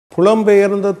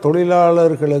புலம்பெயர்ந்த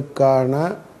தொழிலாளர்களுக்கான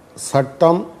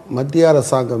சட்டம் மத்திய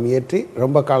அரசாங்கம் இயற்றி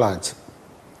ரொம்ப காலம் ஆச்சு.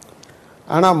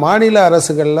 ஆனால் மாநில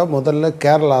அரசுகளில் முதல்ல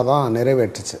கேரளா தான்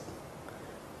நிறைவேற்றுச்சு.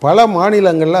 பல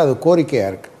மாநிலங்களில் அது கோரிக்கையாக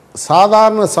இருக்குது.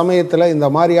 சாதாரண சமயத்தில் இந்த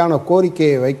மாதிரியான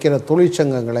கோரிக்கையை வைக்கிற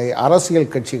தொழிற்சங்கங்களை,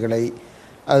 அரசியல் கட்சிகளை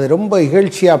அது ரொம்ப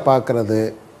இகழ்ச்சியாக பார்க்குறது,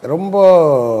 ரொம்ப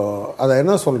அதை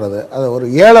என்ன சொல்கிறது, அதை ஒரு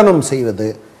ஏளனம் செய்வது.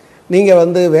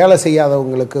 நீங்கள் வேலை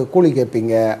செய்யாதவங்களுக்கு கூலி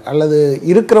கேட்பீங்க, அல்லது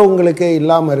இருக்கிறவங்களுக்கே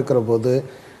இல்லாமல் இருக்கிற போது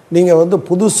நீங்கள்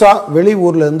புதுசாக வெளி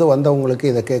ஊர்லேருந்து வந்தவங்களுக்கு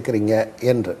இதை கேட்குறீங்க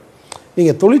என்று.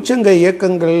 நீங்கள் தொழிற்சங்க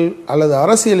இயக்கங்கள் அல்லது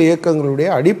அரசியல் இயக்கங்களுடைய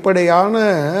அடிப்படையான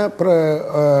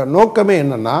நோக்கமே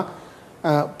என்னென்னா,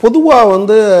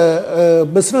 பொதுவாக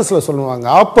பிஸ்னஸில் சொல்லுவாங்க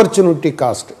ஆப்பர்ச்சுனிட்டி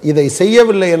காஸ்ட். இதை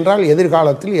செய்யவில்லை என்றால்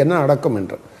எதிர்காலத்தில் என்ன நடக்கும்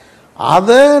என்று.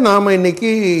 அதை நாம்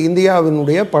இன்றைக்கி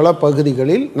இந்தியாவினுடைய பல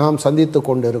பகுதிகளில் நாம் சந்தித்து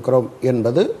கொண்டு இருக்கிறோம்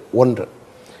என்பது ஒன்று.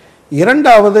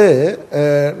 இரண்டாவது,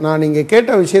 நான் இங்கே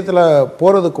கேட்ட விஷயத்தில்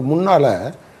போகிறதுக்கு முன்னால்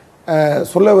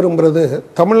சொல்ல விரும்புகிறது,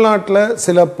 தமிழ்நாட்டில்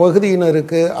சில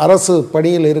பகுதியினருக்கு, அரசு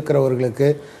பணியில் இருக்கிறவர்களுக்கு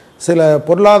சில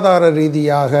பொருளாதார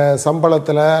ரீதியாக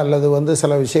சம்பளத்தில் அல்லது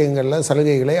சில விஷயங்களில்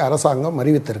சலுகைகளை அரசாங்கம்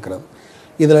அறிவித்திருக்கிறது.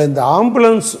 இதில் இந்த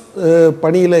ஆம்புலன்ஸ்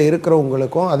பணியில்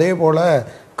இருக்கிறவங்களுக்கும் அதே போல்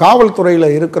காவல்துறையில்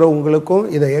இருக்கிறவங்களுக்கும்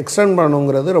இதை எக்ஸ்டெண்ட்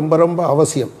பண்ணணுங்கிறது ரொம்ப ரொம்ப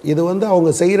அவசியம். இது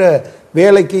அவங்க செய்கிற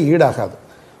வேலைக்கு ஈடாகாது.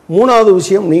 மூணாவது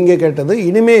விஷயம் நீங்கள் கேட்டது,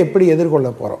 இனிமேல் எப்படி எதிர்கொள்ள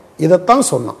போகிறோம், இதைத்தான்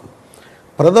சொன்னோம்.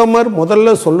 பிரதமர்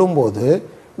முதல்ல சொல்லும்போது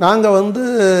நாங்கள்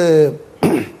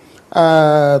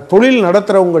தொழில்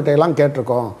நடத்துகிறவங்ககிட்ட எல்லாம்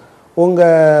கேட்டிருக்கோம்,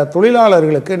 உங்கள்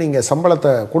தொழிலாளர்களுக்கு நீங்கள்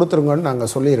சம்பளத்தை கொடுத்துருங்கன்னு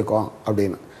நாங்கள் சொல்லியிருக்கோம்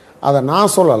அப்படின்னு. அதை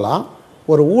நான் சொல்லலாம்,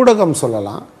 ஒரு ஊடகம்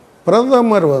சொல்லலாம்.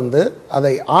 பிரதமர்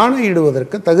அதை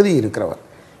ஆணையிடுவதற்கு தகுதி இருக்கிறவர்.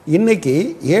 இன்றைக்கி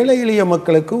ஏழை எளிய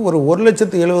மக்களுக்கு ஒரு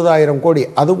 1,70,000 கோடி,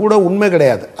 அது கூட உண்மை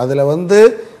கிடையாது. அதில்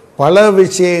பல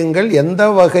விஷயங்கள் எந்த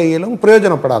வகையிலும்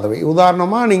பிரயோஜனப்படாதவை.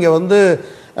 உதாரணமாக நீங்கள்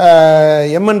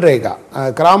எம்என்ரேகா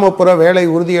கிராமப்புற வேலை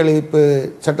உறுதியளிப்பு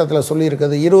சட்டத்தில்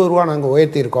சொல்லியிருக்கிறது 20 ரூபா நாங்கள்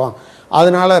உயர்த்தியிருக்கோம்,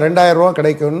 அதனால் 2,000 ரூபா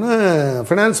கிடைக்கும்னு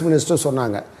ஃபினான்ஸ் மினிஸ்டர்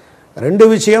சொன்னாங்க. ரெண்டு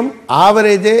விஷயம்,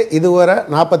 ஆவரேஜே இதுவரை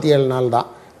 47 நாள் தான்.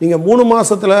 நீங்கள் 3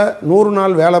 மாதத்தில் 100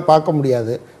 நாள் வேலை பார்க்க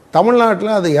முடியாது.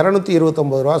 தமிழ்நாட்டில் அது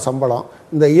 229 ரூபா சம்பளம்.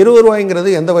 இந்த 20 ரூபாய்ங்கிறது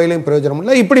எந்த வகையிலையும் பிரயோஜனம்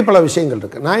இல்லை. இப்படி பல விஷயங்கள்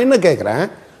இருக்குது. நான் என்ன கேட்குறேன்,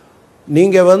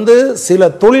 நீங்கள் சில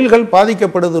தொழில்கள்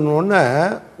பாதிக்கப்படுதுன்னு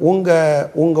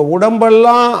உங்கள்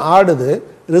உடம்பெல்லாம் ஆடுது.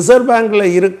 ரிசர்வ் பேங்கில்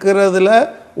இருக்கிறதுல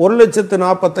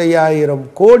 1,45,000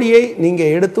 கோடியை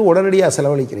நீங்கள் எடுத்து உடனடியாக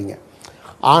செலவழிக்கிறீங்க.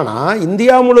 ஆனால்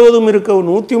இந்தியா முழுவதும் இருக்க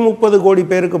 130 கோடி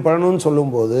பேருக்கு பண்ணணும்னு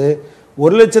சொல்லும்போது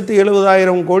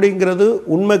 1,70,000 கோடிங்கிறது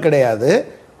உண்மை கிடையாது.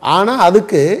 ஆனால்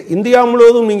அதுக்கு இந்தியா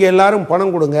முழுவதும் நீங்கள் எல்லாரும்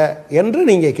பணம் கொடுங்க என்று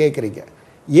நீங்கள் கேட்குறீங்க.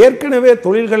 ஏற்கனவே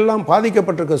தொழில்கள்லாம்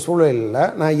பாதிக்கப்பட்டிருக்க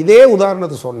சூழலில் நான் இதே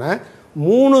உதாரணத்தை சொன்னேன்.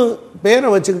 3 பேரை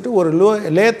வச்சுக்கிட்டு ஒரு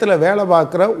லேத்தில் வேலை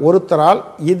பார்க்குற ஒருத்தரால்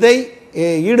இதை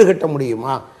ஈடுகட்ட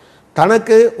முடியுமா?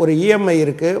 தனக்கு ஒரு இஎம்ஐ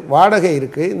இருக்குது, வாடகை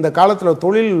இருக்குது, இந்த காலத்தில்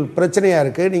தொழில் பிரச்சனையாக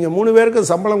இருக்குது, நீங்கள் 3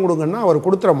 பேருக்கு சம்பளம் கொடுங்கன்னா அவர்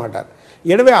கொடுத்துட மாட்டார்.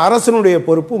 எனவே அரசனுடைய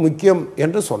பொறுப்பு முக்கியம்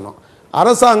என்று சொன்னோம்.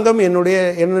 அரசாங்கம்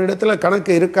என்னிடத்தில்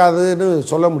கணக்கு இருக்காதுன்னு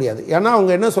சொல்ல முடியாது. ஏன்னா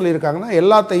அவங்க என்ன சொல்லியிருக்காங்கன்னா,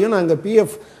 எல்லாத்தையும் நாங்கள்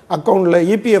பிஎஃப் அக்கௌண்ட்டில்,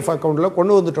 இபிஎஃப் அக்கௌண்ட்டில்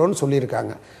கொண்டு வந்துட்டோன்னு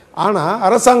சொல்லியிருக்காங்க. ஆனால்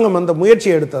அரசாங்கம் அந்த முயற்சி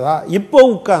எடுத்ததா? இப்போ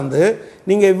உட்காந்து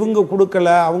நீங்கள் இவங்க கொடுக்கல,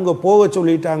 அவங்க போக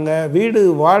சொல்லிட்டாங்க, வீடு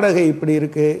வாடகை இப்படி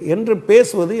இருக்குது என்று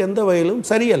பேசுவது எந்த வகையிலும்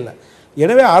சரியல்ல.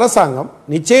 எனவே அரசாங்கம்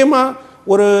நிச்சயமாக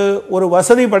ஒரு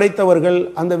வசதி படைத்தவர்கள்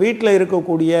அந்த வீட்டில்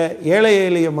இருக்கக்கூடிய ஏழை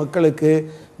எளிய மக்களுக்கு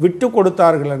விட்டு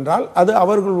கொடுத்தார்கள் என்றால் அது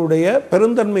அவர்களுடைய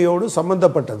பெருந்தன்மையோடு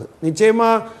சம்பந்தப்பட்டது.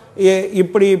 நிச்சயமாக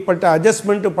இப்படிப்பட்ட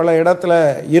அட்ஜஸ்ட்மெண்ட்டு பல இடத்துல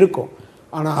இருக்கும்.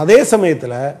 ஆனால் அதே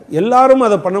சமயத்தில் எல்லாரும்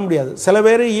அதை பண்ண முடியாது. சில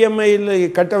பேர் இஎம்ஐயில்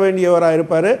கட்ட வேண்டியவராக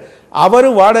இருப்பார். அவர்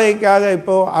வாடகைக்காக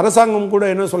இப்போது அரசாங்கம் கூட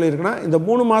என்ன சொல்லியிருக்குன்னா, இந்த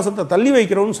 3 மாதத்தை தள்ளி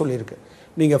வைக்கிறோன்னு சொல்லியிருக்கு.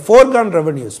 நீங்கள் ஃபோர்கான்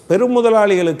ரெவன்யூஸ்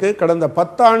பெருமுதலாளிகளுக்கு கடந்த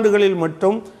 10 ஆண்டுகளில்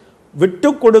மட்டும் விட்டு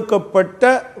கொடுக்கப்பட்ட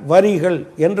வரிகள்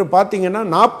என்று பார்த்தீங்கன்னா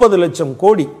 40 லட்சம்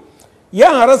கோடி.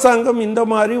 ஏன் அரசாங்கம் இந்த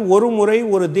மாதிரி ஒரு முறை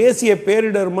ஒரு தேசிய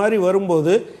பேரிடர் மாதிரி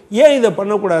வரும்போது ஏன் இதை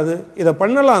பண்ணக்கூடாது? இதை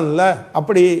பண்ணலாம்ல.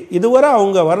 அப்படி இதுவரை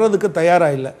அவங்க வர்றதுக்கு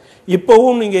தயாராக இல்லை.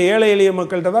 இப்போவும் நீங்கள் ஏழை எளிய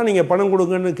மக்கள்கிட்ட தான் நீங்கள் பணம்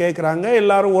கொடுங்கன்னு கேட்குறாங்க.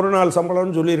 எல்லாரும் 1 நாள்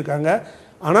சம்பளம்னு சொல்லியிருக்காங்க.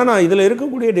 ஆனால் நான் இதில்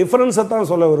இருக்கக்கூடிய டிஃப்ரென்ஸை தான்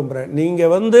சொல்ல விரும்புகிறேன்.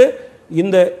 நீங்கள்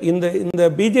இந்த இந்த இந்த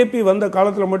பிஜேபி வந்த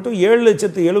காலத்தில் மட்டும்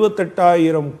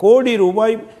 7,78,000 கோடி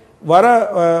ரூபாய் வர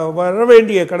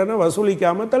வேண்டிய கடனை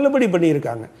வசூலிக்காமல் தள்ளுபடி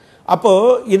பண்ணியிருக்காங்க.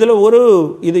 அப்போது இதில்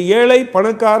இது ஏழை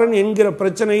பணக்காரன் என்கிற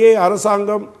பிரச்சனையே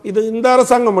அரசாங்கம், இந்த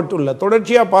அரசாங்கம் மட்டும் இல்லை,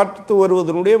 தொடர்ச்சியாக பார்த்து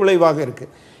வருவதனுடைய விளைவாக இருக்குது.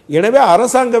 எனவே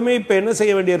அரசாங்கமே இப்போ என்ன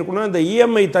செய்ய வேண்டியிருக்குன்னா, இந்த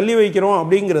இஎம்ஐ தள்ளி வைக்கிறோம்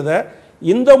அப்படிங்கிறத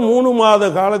இந்த 3 மாத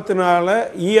காலத்தினால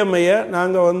இஎம்ஐயை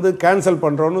நாங்கள் கேன்சல்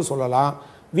பண்ணுறோன்னு சொல்லலாம்.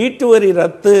 வீட்டு வரி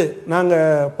ரத்து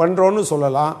நாங்கள் பண்ணுறோன்னு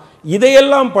சொல்லலாம்.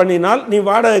 இதையெல்லாம் பண்ணினால் நீ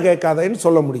வாடகை கேட்காதேன்னு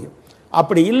சொல்ல முடியும்.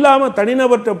 அப்படி இல்லாமல்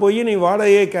தனிநபர்கிட்ட போய் நீ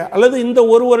வாடகையை அல்லது இந்த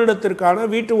ஒரு வருடத்திற்கான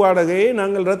வீட்டு வாடகையை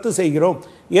நாங்கள் ரத்து செய்கிறோம்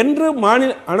என்று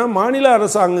மாநில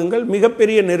அரசாங்கங்கள்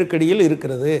மிகப்பெரிய நெருக்கடியில்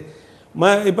இருக்கிறது.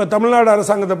 இப்போ தமிழ்நாடு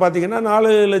அரசாங்கத்தை பார்த்திங்கன்னா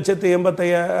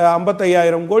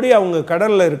 4,85,000 கோடி அவங்க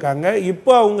கடனில் இருக்காங்க.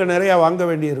 இப்போ அவங்க நிறையா வாங்க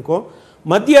வேண்டியிருக்கும்.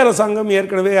 மத்திய அரசாங்கம்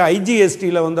ஏற்கனவே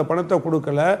ஐஜிஎஸ்டியில் வந்த பணத்தை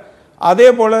கொடுக்கல. அதே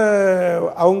போல்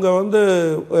அவங்க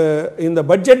இந்த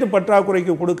பட்ஜெட்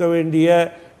பற்றாக்குறைக்கு கொடுக்க வேண்டிய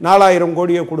 4,000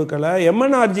 கோடியை கொடுக்கல.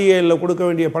 எம்என்ஆர்ஜிஏயில் கொடுக்க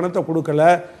வேண்டிய பணத்தை கொடுக்கல.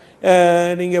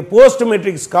 நீங்கள் போஸ்ட்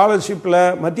மெட்ரிக் ஸ்காலர்ஷிப்பில்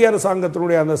மத்திய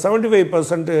அரசாங்கத்தினுடைய அந்த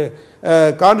 75%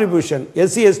 கான்ட்ரிபியூஷன்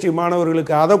SC/ST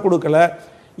மாணவர்களுக்கு அதை கொடுக்கல.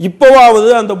 இப்போவாவது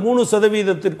அந்த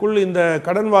 3% இந்த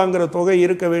கடன் வாங்குகிற தொகை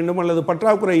இருக்க வேண்டும் அல்லது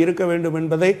பற்றாக்குறை இருக்க வேண்டும்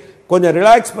என்பதை கொஞ்சம்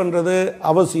ரிலாக்ஸ் பண்ணுறது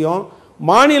அவசியம்.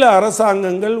 மாநில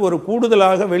அரசாங்கங்கள் ஒரு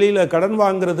கூடுதலாக வெளியில் கடன்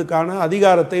வாங்கிறதுக்கான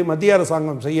அதிகாரத்தை மத்திய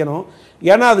அரசாங்கம் செய்யணும்.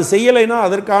 ஏன்னா அது செய்யலைன்னா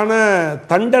அதற்கான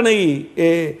தண்டனை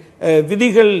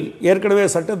விதிகள் ஏற்கனவே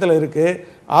சட்டத்தில் இருக்குது.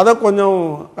 அதை கொஞ்சம்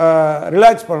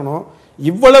ரிலாக்ஸ் பண்ணணும்.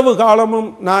 இவ்வளவு காலமும்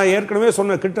நான் ஏற்கனவே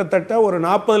சொன்ன கிட்டத்தட்ட ஒரு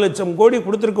 40 லட்சம் கோடி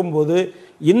கொடுத்துருக்கும் போது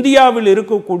இந்தியாவில்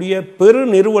இருக்கக்கூடிய பெரு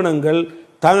நிறுவனங்கள்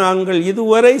தாங்கள்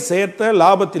இதுவரை சேர்த்த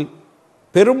லாபத்தில்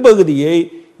பெரும்பகுதியை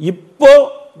இப்போ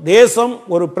தேசம்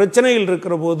ஒரு பிரச்சனையில்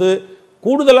இருக்கிற போது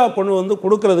கூடுதலாக கொண்டு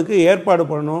கொடுக்கறதுக்கு ஏற்பாடு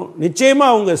பண்ணணும்.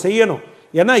 நிச்சயமாக அவங்க செய்யணும்.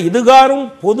 ஏன்னா இதுகாரும்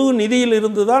பொது நிதியில்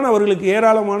இருந்து தான் அவர்களுக்கு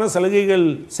ஏராளமான சலுகைகள்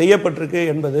செய்யப்பட்டிருக்கு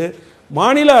என்பது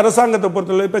மாநில அரசாங்கத்தை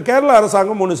பொறுத்தவரை. இப்போ கேரளா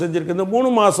அரசாங்கம் ஒன்று செஞ்சுருக்கு. இந்த 3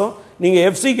 மாதம் நீங்கள்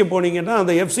எஃப்சிக்கு போனீங்கன்னா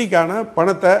அந்த எஃப்சிக்கான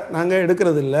பணத்தை நாங்கள்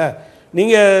எடுக்கிறது இல்லை.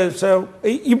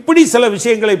 நீங்கள் இப்படி சில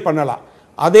விஷயங்களை பண்ணலாம்.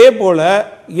 அதே போல்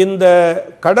இந்த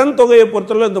கடன் தொகையை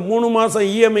பொறுத்தவரை இந்த 3 மாதம்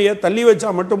இஎம்ஐயை தள்ளி வச்சா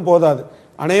மட்டும் போதாது.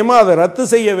 அநேகமாக அதை ரத்து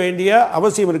செய்ய வேண்டிய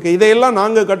அவசியம் இருக்குது. இதையெல்லாம்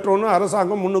நாங்கள் கட்டுறோன்னு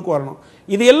அரசாங்கம் முன்னுக்கு வரணும்.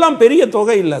 இது எல்லாம் பெரிய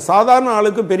தொகை இல்லை, சாதாரண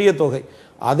ஆளுக்கு பெரிய தொகை.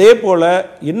 அதே போல்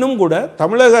இன்னும் கூட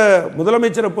தமிழக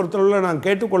முதலமைச்சரை பொறுத்தவரையில் நான்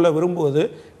கேட்டுக்கொள்ள விரும்புவது,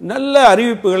 நல்ல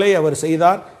அறிவிப்புகளை அவர்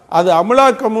செய்தார். அது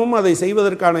அமலாக்கமும் அதை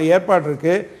செய்வதற்கான ஏற்பாடு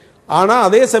இருக்குது. ஆனால்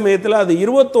அதே சமயத்தில் அது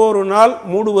 21 நாள்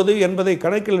மூடுவது என்பதை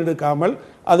கணக்கில் எடுக்காமல்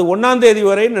அது 1ஆம் தேதி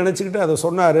வரை நினச்சிக்கிட்டு அதை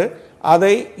சொன்னார்.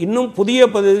 அதை இன்னும் புதிய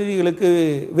பகுதிகளுக்கு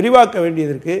விரிவாக்க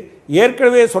வேண்டியது இருக்குது.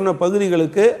 ஏற்கனவே சொன்ன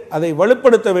பகுதிகளுக்கு அதை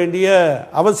வலுப்படுத்த வேண்டிய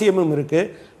அவசியமும் இருக்குது.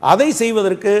 அதை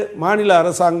செய்வதற்கு மாநில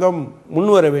அரசாங்கம்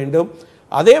முன்வர வேண்டும்.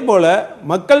 அதே போல்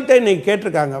மக்கள்கிட்ட இன்னைக்கு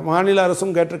கேட்டிருக்காங்க, மாநில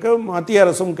அரசும் கேட்டிருக்கு, மத்திய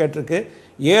அரசும் கேட்டிருக்கு.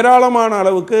 ஏராளமான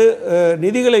அளவுக்கு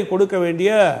நிதிகளை கொடுக்க வேண்டிய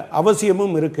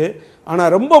அவசியமும் இருக்குது.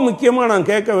 ஆனால் ரொம்ப முக்கியமாக நான்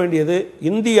கேட்க வேண்டியது,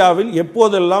 இந்தியாவில்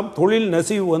எப்போதெல்லாம் தொழில்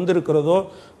நசிவு வந்திருக்கிறதோ,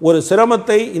 ஒரு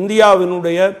சிரமத்தை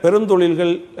இந்தியாவினுடைய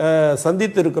பெருந்தொழில்கள்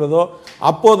சந்தித்திருக்கிறதோ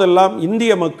அப்போதெல்லாம்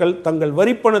இந்திய மக்கள் தங்கள்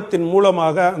வரிப்பணத்தின்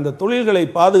மூலமாக அந்த தொழில்களை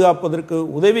பாதுகாப்பதற்கு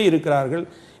உதவி இருக்கிறார்கள்.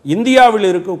 இந்தியாவில்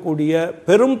இருக்கக்கூடிய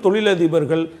பெரும்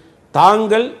தொழிலதிபர்கள்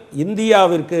தாங்கள்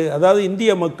இந்தியாவிற்கு, அதாவது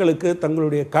இந்திய மக்களுக்கு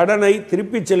தங்களுடைய கடனை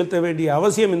திருப்பி செலுத்த வேண்டிய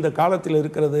அவசியம் இந்த காலத்தில்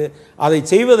இருக்கிறது. அதை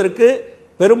செய்வதற்கு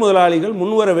பெருமுதலாளிகள்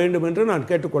முன்வர வேண்டும் என்று நான்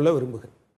கேட்டுக்கொள்ள விரும்புகிறேன்.